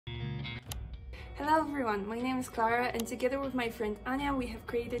Hello everyone, my name is Klara and together with my friend Ania we have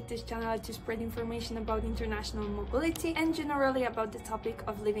created this channel to spread information about international mobility and generally about the topic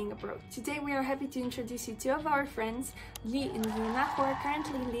of living abroad. Today we are happy to introduce you two of our friends, Lee and Yunna, who are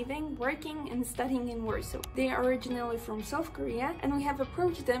currently living, working and studying in Warsaw. They are originally from South Korea and we have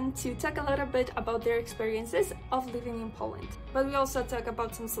approached them to talk a little bit about their experiences of living in Poland. But we also talk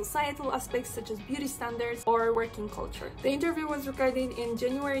about some societal aspects such as beauty standards or working culture. The interview was recorded in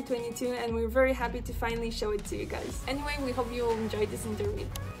January 22 and we're very happy to finally show it to you guys. Anyway, we hope you will enjoy this interview.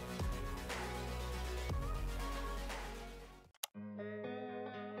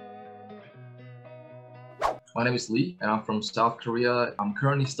 My name is Lee and I'm from South Korea. I'm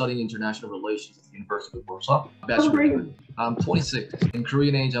currently studying international relations at the University of Warsaw. I'm 26. In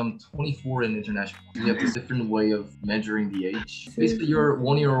Korean age, I'm 24 in international. We have this different way of measuring the age. Basically, you're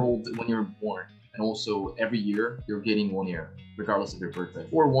 1 year old when you're born. And also every year you're getting 1 year, regardless of your birthday.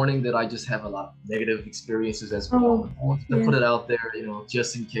 Forewarning that I just have a lot of negative experiences as well. I want to put it out there,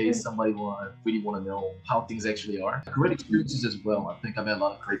 just in case somebody really want to know how things actually are. Great experiences as well. I think I've had a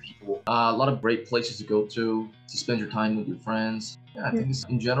lot of great people, a lot of great places to go to spend your time with your friends. Yeah, I think it's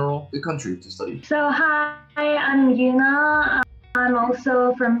in general a good country to study. So hi, I'm Yunna. I'm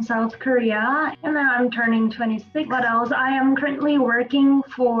also from South Korea and I'm turning 26. What else? I am currently working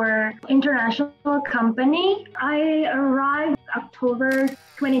for international company. I arrived October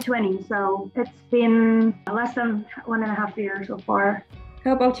 2020, so it's been less than 1.5 years so far.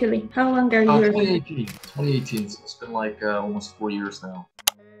 How about you, Lee? How long are you? 2018, so it's been like almost 4 years now.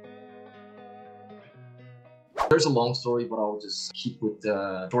 There's a long story, but I'll just keep with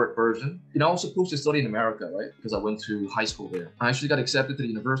the short version. I was supposed to study in America, right? Because I went to high school there. I actually got accepted to the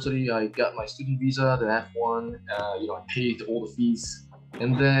university. I got my student visa, the F1. I paid all the fees.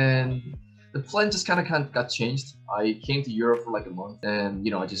 And then the plan just kind of got changed. I came to Europe for like a month and,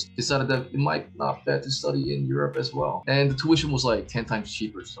 I just decided that it might not be bad to study in Europe as well. And the tuition was like 10 times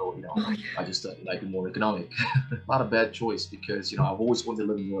cheaper. So, I just studied like more economic. Not a bad choice because, I've always wanted to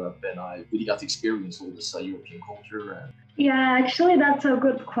live in Europe and I really got to experience all this European culture. Yeah, actually, that's a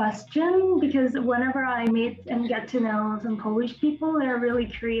good question because whenever I meet and get to know some Polish people, they're really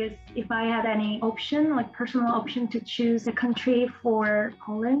curious if I had any option, like personal option to choose a country for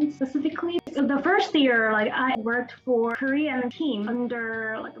Poland specifically. So the first year, I worked for Korean team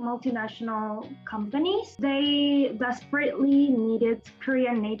under multinational companies. They desperately needed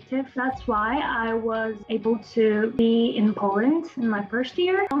Korean native. That's why I was able to be in Poland in my first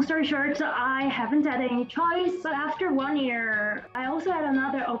year. Long story short, I haven't had any choice, but after 1 year, I also had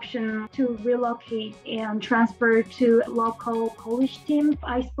another option to relocate and transfer to local Polish team.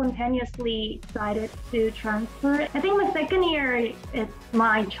 I spontaneously decided to transfer. I think the second year, it's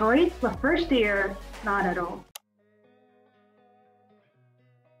my choice. The first year, not at all.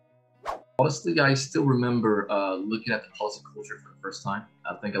 Honestly, I still remember looking at the Polsce culture for the first time.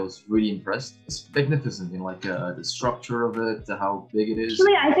 I think I was really impressed. It's magnificent, the structure of it, how big it is.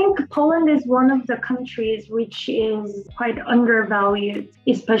 Actually, I think Poland is one of the countries which is quite undervalued,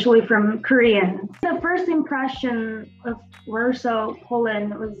 especially from Korean. The first impression of Warsaw,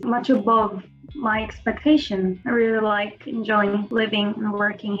 Poland was much above my expectation. I really like enjoying living and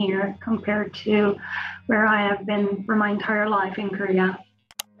working here compared to where I have been for my entire life in Korea.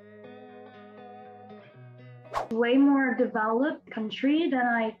 Way more developed country than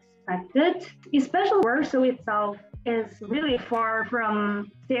I expected. Especially Warsaw itself is really far from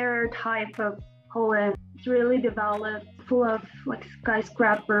stereotype of Poland. It's really developed, full of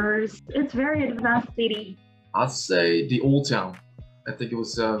skyscrapers. It's very advanced city. I'd say the old town. I think it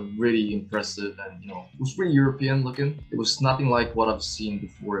was really impressive and it was really European looking. It was nothing like what I've seen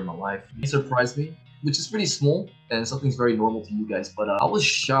before in my life. It surprised me, which is pretty small and something's very normal to you guys, but I was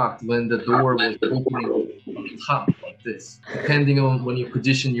shocked when the door was opening on top like this, depending on when you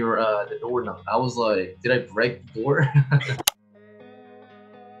position your the doorknob. I was like, did I break the door?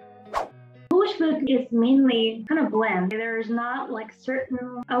 Polish food is mainly kind of bland. There's not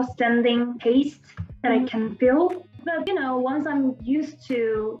certain outstanding taste that I can feel. But once I'm used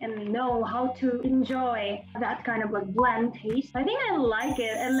to and know how to enjoy that kind of bland taste, I think I like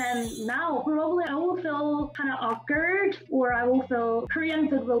it. And then now probably I will feel kind of awkward, or I will feel Korean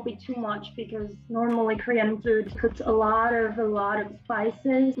food will be too much because normally Korean food puts a lot of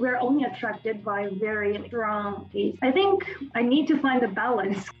spices. We're only attracted by very strong taste. I think I need to find a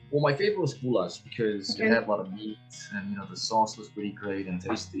balance. Well, my favorite was goulash because it had a lot of meat and the sauce was really great and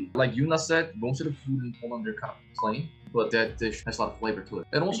tasty. Like Yunna said, most of the food in Poland are kind of plain, but that dish has a lot of flavor to it.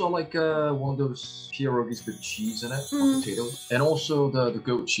 And also I like one of those pierogies with cheese in it, potatoes, and also the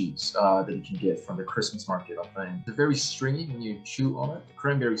goat cheese that you can get from the Christmas market. I think they're very stringy when you chew on it. The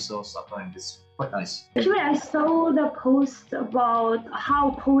cranberry sauce, I find, is quite nice. Actually, I saw the post about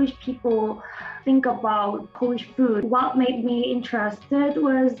how Polish people think about Polish food. What made me interested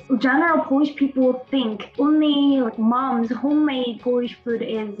was general Polish people think only like mom's homemade Polish food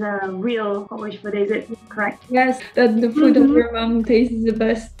is real Polish food. Is it correct? Yes, that the food of your mom tastes the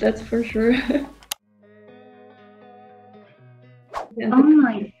best, that's for sure. Oh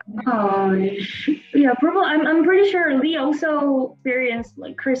my gosh. Yeah, probably. I'm pretty sure Lee also experienced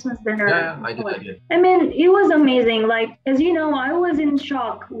like Christmas dinner. Yeah, I did. I mean, it was amazing. Like, as you know, I was in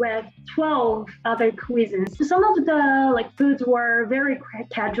shock with 12 other cuisines. Some of the like foods were very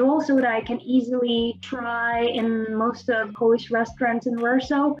casual, so that I can easily try in most of Polish restaurants in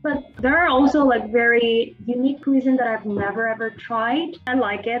Warsaw. But there are also like very unique cuisine that I've never ever tried. I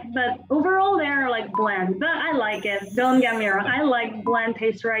like it, but overall they're like bland. But I like it. Don't get me wrong. I like bland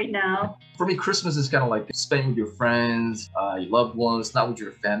taste right now. For me, Christmas is kind of like spending with your friends, your loved ones, not with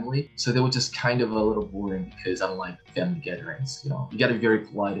your family. So they were just kind of a little boring because I don't like family gatherings. You know, you gotta be very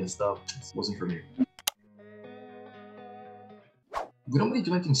polite and stuff. It wasn't for me. We don't really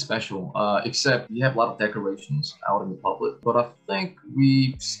do anything special, except we have a lot of decorations out in the public. But I think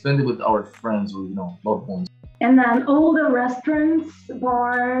we spend it with our friends or, you know, loved ones. And then all the restaurants,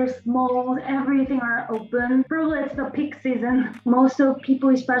 bars, malls, everything are open. Probably it's the peak season. Most of people,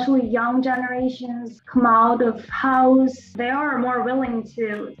 especially young generations, come out of house. They are more willing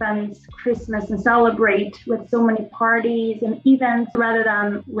to spend Christmas and celebrate with so many parties and events rather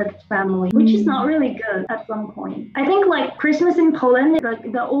than with family, which is not really good at some point. I think like Christmas in Poland,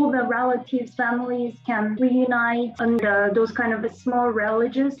 all the relatives, families can reunite under those kind of a small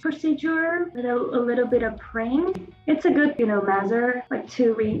religious procedure with a little bit of praying. It's a good, measure like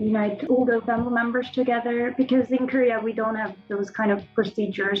to reunite all the family members together, because in Korea we don't have those kind of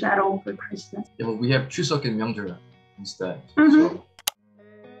procedures at all for Christmas. Yeah, but we have 추석 and 명절 instead. So.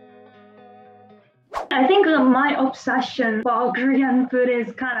 I think my obsession about Korean food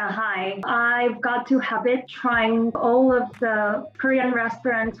is kind of high. I've got to habit trying all of the Korean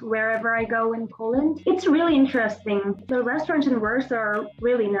restaurants wherever I go in Poland. It's really interesting. The restaurants in Warsaw are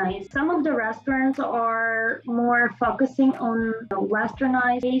really nice. Some of the restaurants are more focusing on the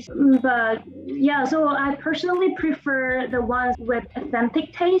westernized taste, but yeah, so I personally prefer the ones with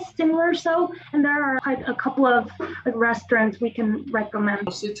authentic taste in Warsaw, and there are quite a couple of restaurants we can recommend.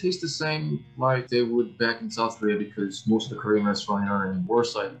 Does it taste the same like they would back in South Korea, because most of the Korean restaurants are in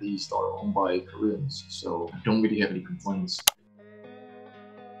Warsaw at least are owned by Koreans, so I don't really have any complaints.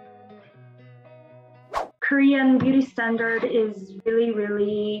 Korean beauty standard is really,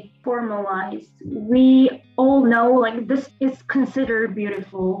 really formalized. We all know like this is considered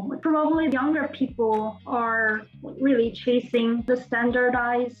beautiful. Probably younger people are really chasing the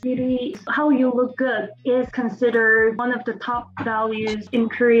standardized beauty. How you look good is considered one of the top values in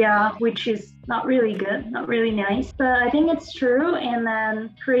Korea, which is not really good, not really nice. But I think it's true. And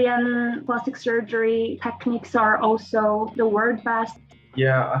then Korean plastic surgery techniques are also the world best.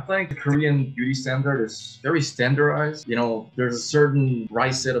 Yeah, I think the Korean beauty standard is very standardized. You know, there's a certain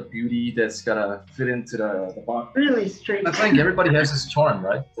right set of beauty that's gotta fit into the box. Really strict. I think everybody has this charm,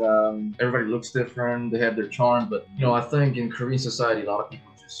 right? Everybody looks different, they have their charm, but I think in Korean society, a lot of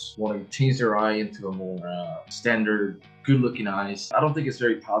people just want to change their eye into a more standard, good-looking eyes. I don't think it's a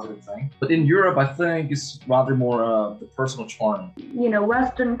very positive thing. But in Europe, I think it's rather more the personal charm.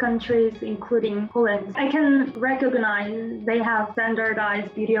 Western countries, including Poland, I can recognize they have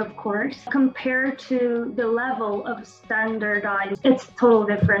standardized beauty, of course. Compared to the level of standardized, it's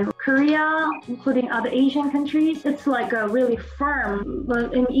totally different. Korea, including other Asian countries, it's like a really firm.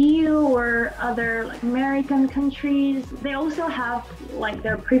 But in EU or other American countries, they also have like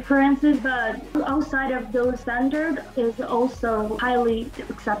their preferences, but outside of those standards is also highly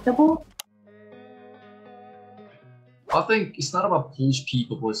acceptable. I think it's not about Polish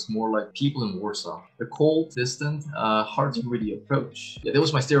people, but it's more like people in Warsaw. They're cold, distant, hard to really approach. Yeah, that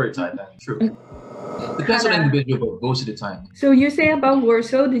was my stereotype, and true. Depends on the individual, but most of the time. So you say about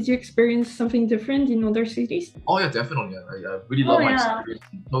Warsaw, did you experience something different in other cities? Oh yeah, definitely. I really love my experience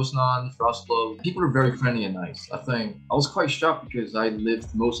in Poznan, Wrocław. People are very friendly and nice. I think I was quite shocked because I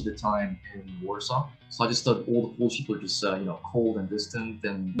lived most of the time in Warsaw. So I just thought all the Polish people are just, cold and distant.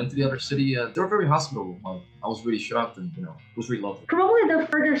 And went to the other city. They were very hospitable. Like, I was really shocked and, it was really lovely. Probably the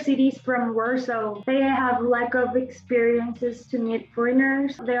further cities from Warsaw, they have lack of experiences to meet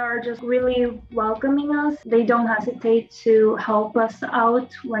foreigners. They are just really welcoming us. They don't hesitate to help us out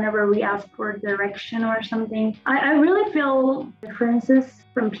whenever we ask for direction or something. I really feel differences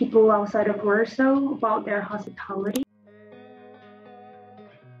from people outside of Warsaw about their hospitality.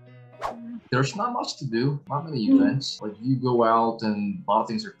 There's not much to do, not many events. Like you go out and a lot of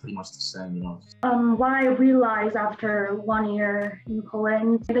things are pretty much the same, What I realized after 1 year in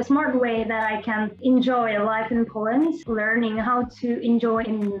Poland, the smart way that I can enjoy life in Poland, learning how to enjoy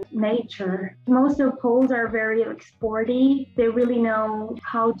in nature. Most of Poles are very sporty. They really know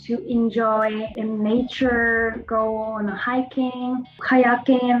how to enjoy in nature, go on hiking,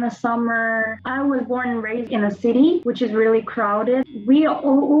 kayaking in the summer. I was born and raised in a city, which is really crowded. We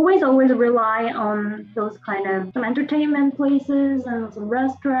always rely on those kind of some entertainment places and some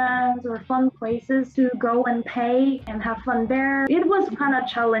restaurants or fun places to go and pay and have fun there. It was kind of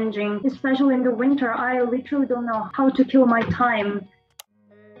challenging, especially in the winter. I literally don't know how to kill my time.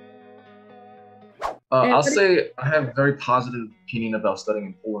 I'll say I have a very positive opinion about studying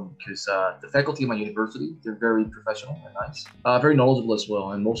in Poland because the faculty of my university, they're very professional and nice, very knowledgeable as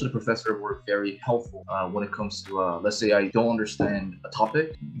well. And most of the professors were very helpful when it comes to, let's say I don't understand a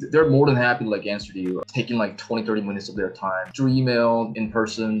topic. They're more than happy to answer to you, taking 20-30 minutes of their time through email, in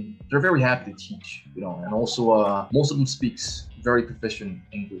person. They're very happy to teach, and also most of them speaks very proficient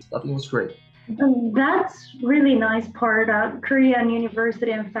English. I think it was great. That's really nice part that Korean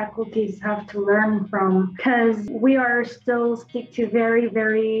university and faculties have to learn from, because we are still stick to very,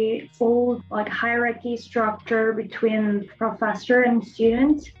 very old hierarchy structure between professor and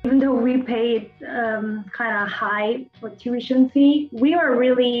student. Even though we paid kind of high for tuition fee, we are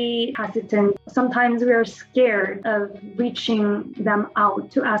really hesitant. Sometimes we are scared of reaching them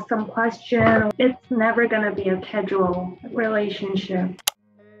out to ask some question. It's never gonna be a casual relationship.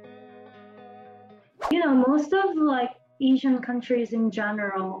 Most of Asian countries in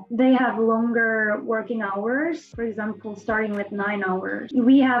general, they have longer working hours. For example, starting with 9 hours.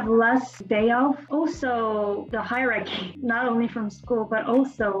 We have less day off. Also, the hierarchy, not only from school, but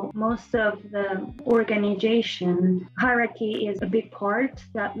also most of the organization. Hierarchy is a big part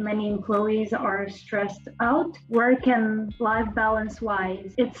that many employees are stressed out. Work and life balance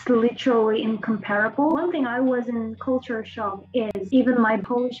wise, it's literally incomparable. One thing I was in culture shock is even my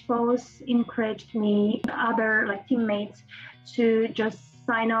Polish boss encouraged me, other teammates, to just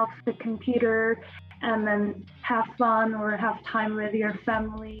sign off the computer and then have fun or have time with your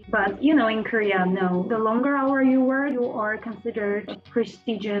family. But in Korea, no. The longer hour you work, you are considered a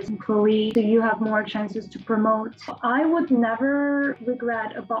prestigious employee, so you have more chances to promote. I would never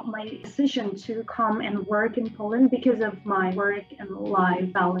regret about my decision to come and work in Poland because of my work and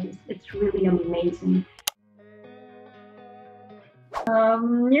life balance. It's really amazing.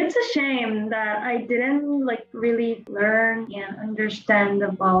 It's a shame that I didn't really learn and understand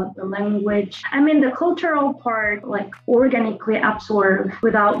about the language. I mean, the cultural part organically absorbed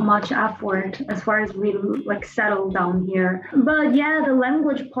without much effort as far as we settled down here. But yeah, the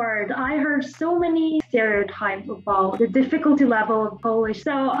language part, I heard so many stereotypes about the difficulty level of Polish.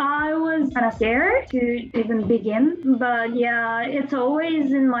 So I was kind of scared to even begin. But yeah, it's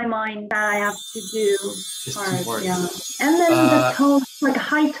always in my mind that I have to do hard. Yeah. And then the tone,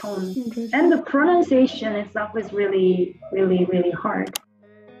 high tone, and the pronunciation itself is really, really, really hard.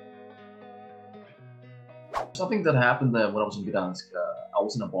 Something that happened when I was in Gdansk, I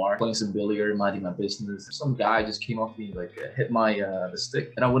was in a bar playing some billiard, minding my business. Some guy just came up to me, hit my the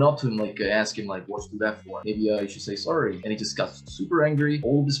stick, and I went up to him, asked him, what to do that for? Maybe you should say sorry. And he just got super angry.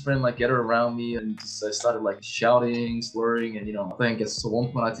 All of his friends gathered around me and just started shouting, slurring, and I think at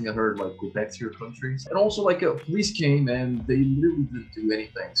one point I heard go back to your countries. And also police came and they literally didn't do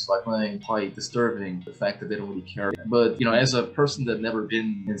anything. So I find quite disturbing the fact that they don't really care. But as a person that never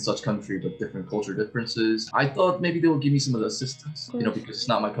been in such country but different culture differences, I thought maybe they would give me some of the assistance, because it's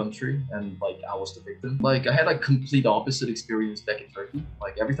not my country and I was the victim. I had complete opposite experience back in Turkey.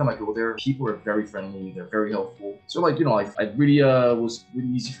 Every time I go there, people are very friendly, they're very helpful. So I really was really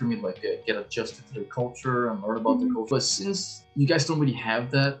easy for me to get adjusted to the culture and learn about the culture. But since you guys don't really have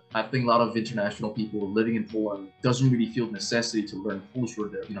that, I think a lot of international people living in Poland doesn't really feel the necessity to learn Polish for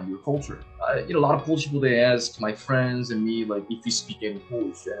their, your culture. A lot of Polish people, they ask my friends and me, if you speak any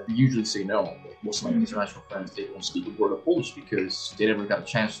Polish, and they usually say no. Most of my international friends, they don't speak a word of Polish because they never got a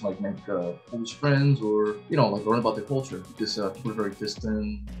chance to like make Polish friends or, you know, like learn about their culture because people are very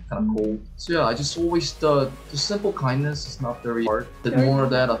distant, kind of cold. So yeah, I just always, the simple kindness is not very hard. The more of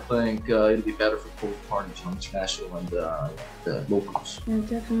that, I think it'll be better for both parties, you know, international and the locals. Yeah,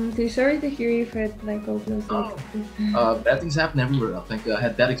 definitely. Sorry to hear you've had like all those bad things happen everywhere. I think I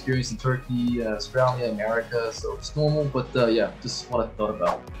had bad experience in Turkey, Australia, America, so it's normal, but yeah, just what I thought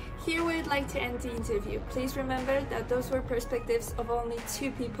about. Here we'd like to end the interview. Please remember that those were perspectives of only 2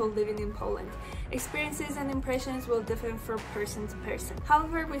 people living in Poland. Experiences and impressions will differ from person to person.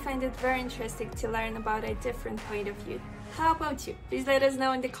 However, we find it very interesting to learn about a different point of view. How about you? Please let us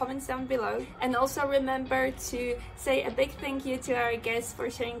know in the comments down below. And also remember to say a big thank you to our guests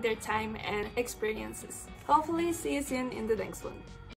for sharing their time and experiences. Hopefully see you soon in the next one.